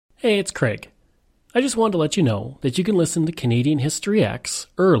Hey, it's Craig. I just wanted to let you know that you can listen to Canadian History X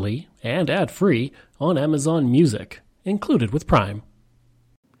early and ad-free on Amazon Music, included with Prime.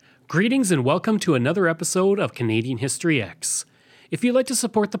 Greetings and welcome to another episode of Canadian History X. If you'd like to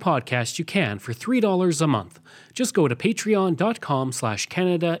support the podcast, you can for $3 a month. Just go to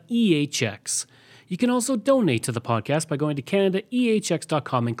patreon.com/CanadaEHX. You can also donate to the podcast by going to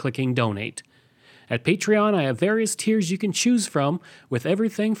CanadaEHX.com and clicking Donate. At Patreon, I have various tiers you can choose from, with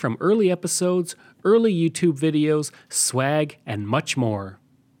everything from early episodes, early YouTube videos, swag, and much more.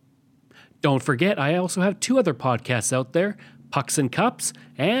 Don't forget, I also have 2 other podcasts out there, Pucks and Cups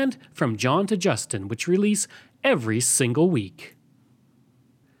and From John to Justin, which release every single week.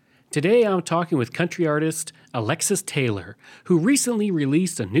 Today I'm talking with country artist Alexis Taylor, who recently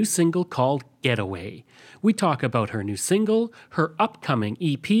released a new single called Getaway. We talk about her new single, her upcoming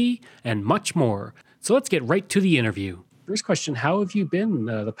EP, and much more. So let's get right to the interview. First question, how have you been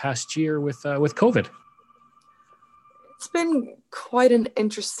the past year with COVID? It's been quite an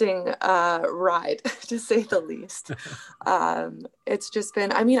interesting ride, to say the least. It's just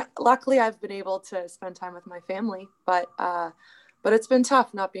been, luckily I've been able to spend time with my family, but it's been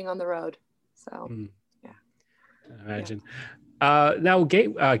tough not being on the road. So, yeah. I imagine. Yeah. Now,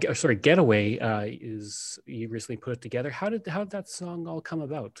 Getaway is, you recently put it together. How did that song all come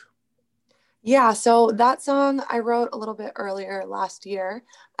about? Yeah, so that song I wrote a little bit earlier last year,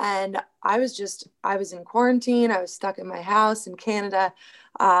 and I was in quarantine. I was stuck in my house in Canada,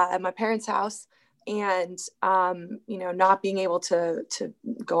 at my parents' house, and not being able to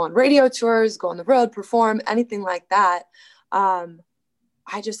go on radio tours, go on the road, perform, anything like that. I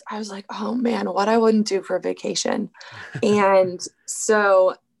was like, oh man, what I wouldn't do for a vacation. And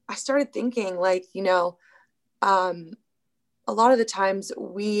so I started thinking, a lot of the times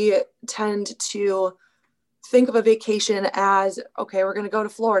we tend to think of a vacation as, okay, we're going to go to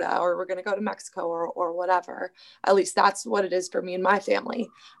Florida or we're going to go to Mexico or whatever. At least that's what it is for me and my family.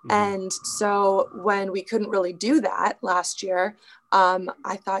 Mm-hmm. And so when we couldn't really do that last year,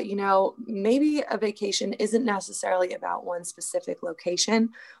 I thought, maybe a vacation isn't necessarily about one specific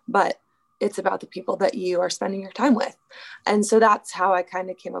location, but it's about the people that you are spending your time with. And so that's how I kind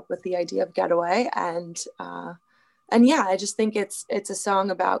of came up with the idea of Getaway. And yeah, I just think it's a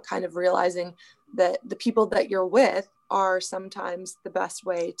song about kind of realizing that the people that you're with are sometimes the best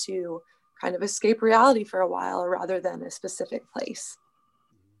way to kind of escape reality for a while rather than a specific place.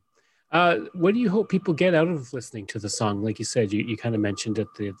 What do you hope people get out of listening to the song? Like you said, you kind of mentioned it,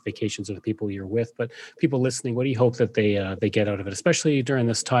 the vacations of the people you're with, but people listening, what do you hope that they get out of it, especially during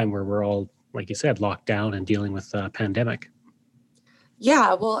this time where we're all, like you said, locked down and dealing with a pandemic?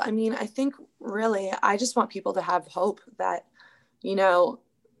 Yeah, well, I think really, I just want people to have hope that,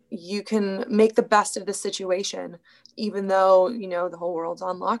 you can make the best of the situation, even though, the whole world's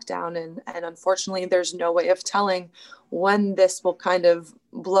on lockdown. And unfortunately, there's no way of telling when this will kind of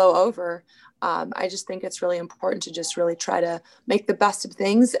blow over. I just think it's really important to just really try to make the best of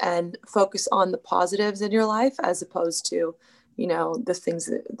things and focus on the positives in your life, as opposed to,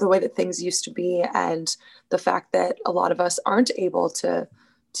 the way that things used to be, and the fact that a lot of us aren't able to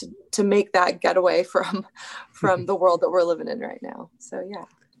make that getaway from the world that we're living in right now. So, yeah.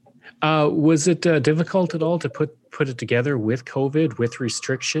 Was it difficult at all to put it together with COVID, with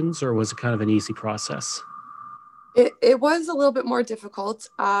restrictions, or was it kind of an easy process? It was a little bit more difficult.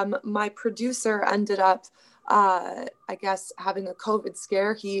 My producer ended up, I guess, having a COVID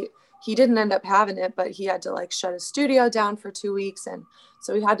scare. He didn't end up having it, but he had to shut his studio down for 2 weeks. And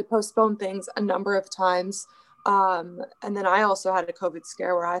so he had to postpone things a number of times. And then I also had a COVID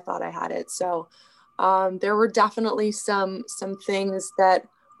scare where I thought I had it. So there were definitely some things that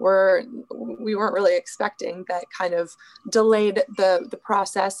we weren't really expecting that kind of delayed the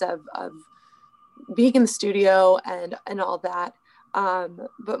process of being in the studio and all that.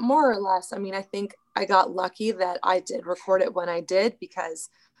 But more or less, I think I got lucky that I did record it when I did, because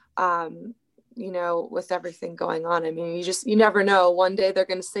with everything going on, you never know. One day they're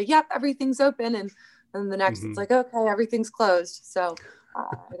going to say, yep, everything's open. And the next It's like, okay, everything's closed. So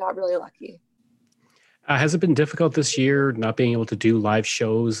I got really lucky. Has it been difficult this year not being able to do live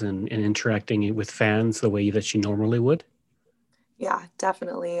shows and interacting with fans the way that you normally would? Yeah,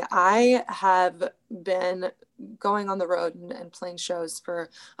 definitely. I have been going on the road and playing shows for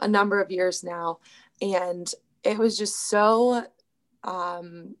a number of years now. And it was just so,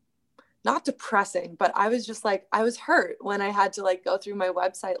 not depressing, but I was just I was hurt when I had to go through my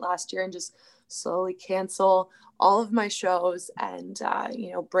website last year and just slowly cancel all of my shows and,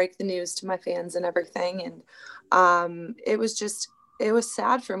 break the news to my fans and everything. And it was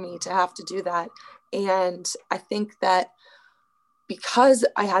sad for me to have to do that. And I think that because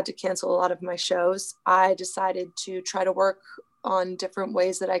I had to cancel a lot of my shows, I decided to try to work on different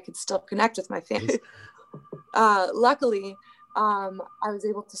ways that I could still connect with my fans. Luckily, I was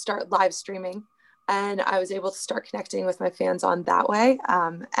able to start live streaming, and I was able to start connecting with my fans on that way.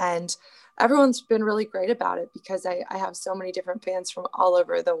 And everyone's been really great about it, because I have so many different fans from all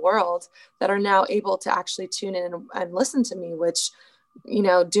over the world that are now able to actually tune in and listen to me, which, you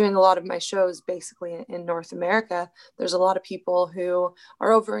know, doing a lot of my shows basically in North America, there's a lot of people who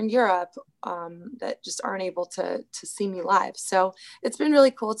are over in Europe that just aren't able to see me live. So it's been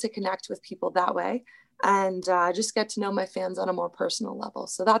really cool to connect with people that way, and just get to know my fans on a more personal level.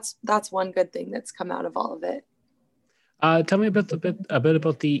 So that's one good thing that's come out of all of it. Tell me a bit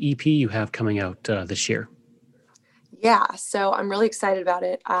about the EP you have coming out this year. Yeah, so I'm really excited about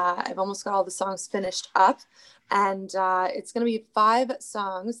it. I've almost got all the songs finished up, and it's going to be 5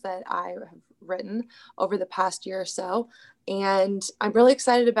 songs that I have written over the past year or so. And I'm really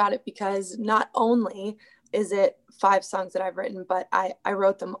excited about it because not only is it 5 songs that I've written, but I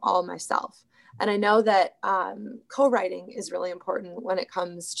wrote them all myself. And I know that co-writing is really important when it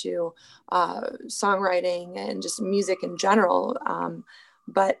comes to songwriting and just music in general.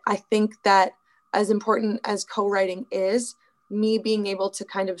 But I think that as important as co-writing is, me being able to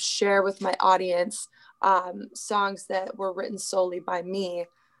kind of share with my audience songs that were written solely by me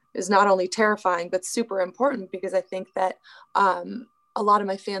is not only terrifying, but super important, because I think that a lot of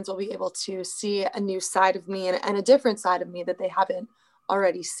my fans will be able to see a new side of me and a different side of me that they haven't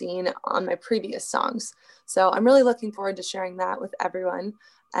already seen on my previous songs. So I'm really looking forward to sharing that with everyone.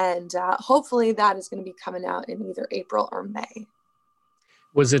 And hopefully that is going to be coming out in either April or May.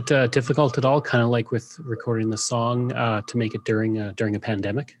 Was it difficult at all, kind of like with recording the song, to make it during a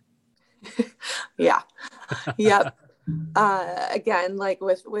pandemic? Yeah. Yep. Again, like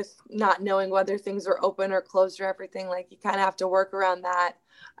with not knowing whether things were open or closed or everything, like you kind of have to work around that.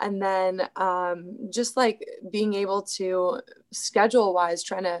 And then just like being able to schedule wise,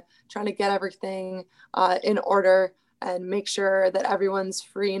 trying to get everything in order and make sure that everyone's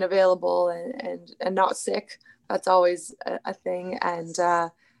free and available and not sick. That's always a thing. And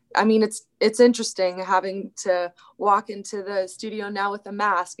I mean, it's interesting having to walk into the studio now with a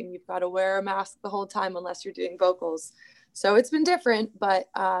mask, and you've got to wear a mask the whole time unless you're doing vocals. So it's been different, but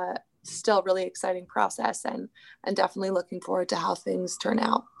still really exciting process, and definitely looking forward to how things turn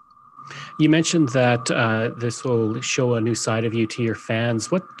out. You mentioned that this will show a new side of you to your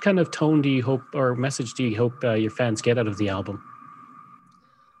fans. What kind of tone do you hope, or message do you hope your fans get out of the album?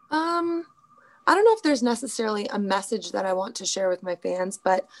 I don't know if there's necessarily a message that I want to share with my fans,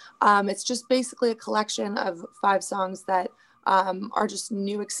 but it's just basically a collection of 5 songs that are just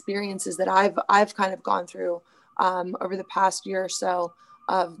new experiences that I've kind of gone through over the past year or so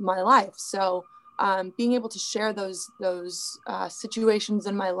of my life. So being able to share those situations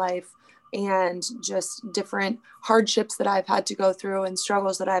in my life, and just different hardships that I've had to go through and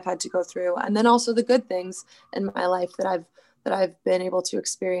struggles that I've had to go through, and then also the good things in my life that I've been able to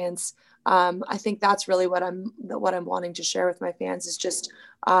experience. I think that's really what I'm wanting to share with my fans, is just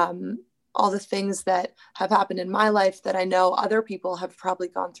all the things that have happened in my life that I know other people have probably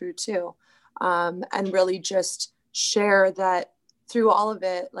gone through too, and really just share that through all of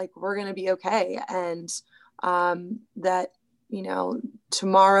it, like, we're going to be okay, and that, you know,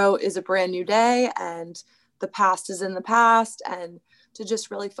 tomorrow is a brand new day, and the past is in the past, and to just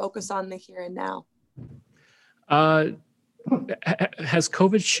really focus on the here and now. Has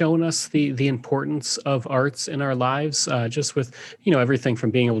COVID shown us the importance of arts in our lives? Just with, you know, everything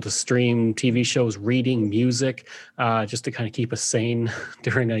from being able to stream TV shows, reading, music, just to kind of keep us sane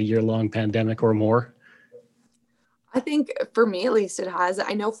during a year-long pandemic or more? I think for me, at least, it has.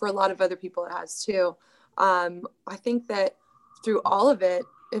 I know for a lot of other people it has too. I think that through all of it,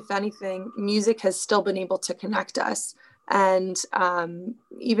 if anything, music has still been able to connect us. And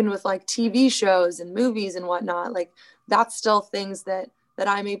even with like TV shows and movies and whatnot, like, that's still things that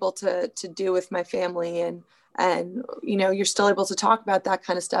I'm able to do with my family, and you know, you're still able to talk about that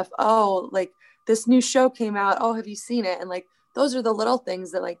kind of stuff. Oh, like, this new show came out. Oh, have you seen it? And like, those are the little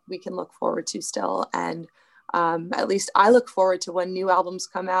things that like we can look forward to still. And at least I look forward to when new albums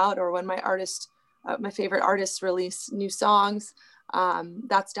come out, or when my favorite artists release new songs.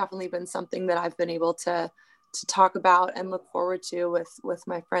 That's definitely been something that I've been able to talk about and look forward to with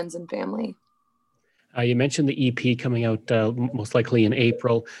my friends and family. You mentioned the EP coming out most likely in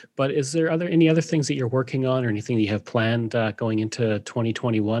April, but is there any other things that you're working on, or anything that you have planned going into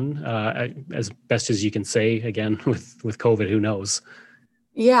 2021, as best as you can say, again, with COVID, who knows?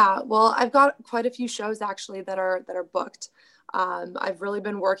 Yeah, well, I've got quite a few shows actually that are booked. I've really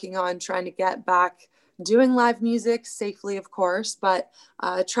been working on trying to get back doing live music safely, of course, but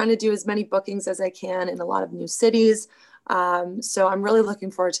trying to do as many bookings as I can in a lot of new cities. So I'm really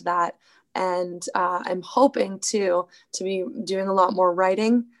looking forward to that. And I'm hoping to be doing a lot more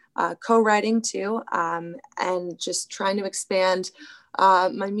writing, co-writing too, and just trying to expand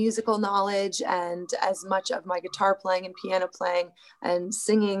my musical knowledge and as much of my guitar playing and piano playing and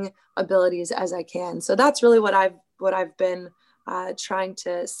singing abilities as I can. So that's really what I've been trying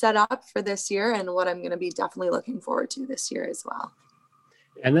to set up for this year, and what I'm going to be definitely looking forward to this year as well.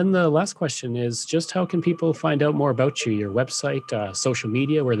 And then the last question is just how can people find out more about you, your website, social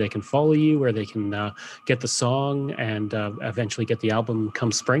media, where they can follow you, where they can get the song and eventually get the album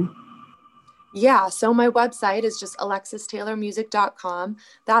come spring? Yeah, so my website is just alexistaylormusic.com.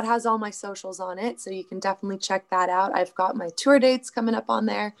 That has all my socials on it, so you can definitely check that out. I've got my tour dates coming up on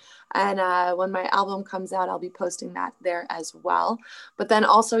there, and when my album comes out, I'll be posting that there as well. But then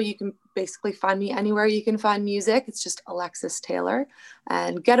also you can basically find me anywhere you can find music. It's just Alexis Taylor,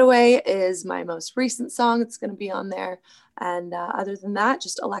 and Getaway is my most recent song. It's going to be on there, and other than that,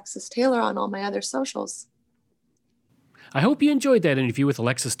 just Alexis Taylor on all my other socials. I hope you enjoyed that interview with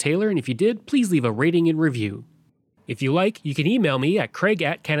Alexis Taylor, and if you did, please leave a rating and review. If you like, you can email me at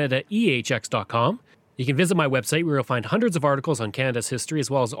craig@canadaehx.com. You can visit my website where you'll find hundreds of articles on Canada's history as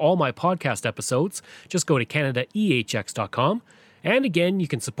well as all my podcast episodes. Just go to canadaehx.com. And again, you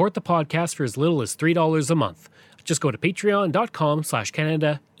can support the podcast for as little as $3 a month. Just go to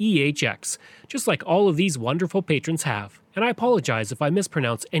patreon.com/CanadaEHX, just like all of these wonderful patrons have. And I apologize if I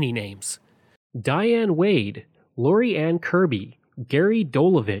mispronounce any names. Diane Wade, Lori Ann Kirby, Gary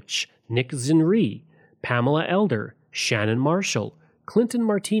Dolovich, Nick Zinri, Pamela Elder, Shannon Marshall, Clinton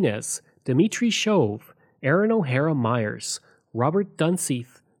Martinez, Dimitri Chauve, Aaron O'Hara Myers, Robert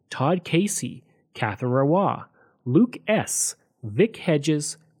Dunseith, Todd Casey, Catherine Rawa, Luke S., Vic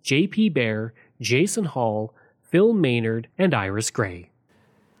Hedges, J.P. Bear, Jason Hall, Phil Maynard, and Iris Gray.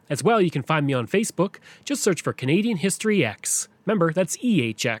 As well, you can find me on Facebook. Just search for Canadian History X. Remember, that's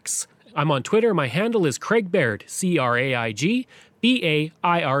EHX. I'm on Twitter. My handle is Craig Baird, CraigBaird.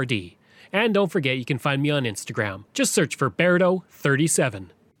 And don't forget, you can find me on Instagram. Just search for Bairdo37.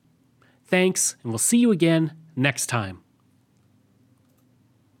 Thanks, and we'll see you again next time.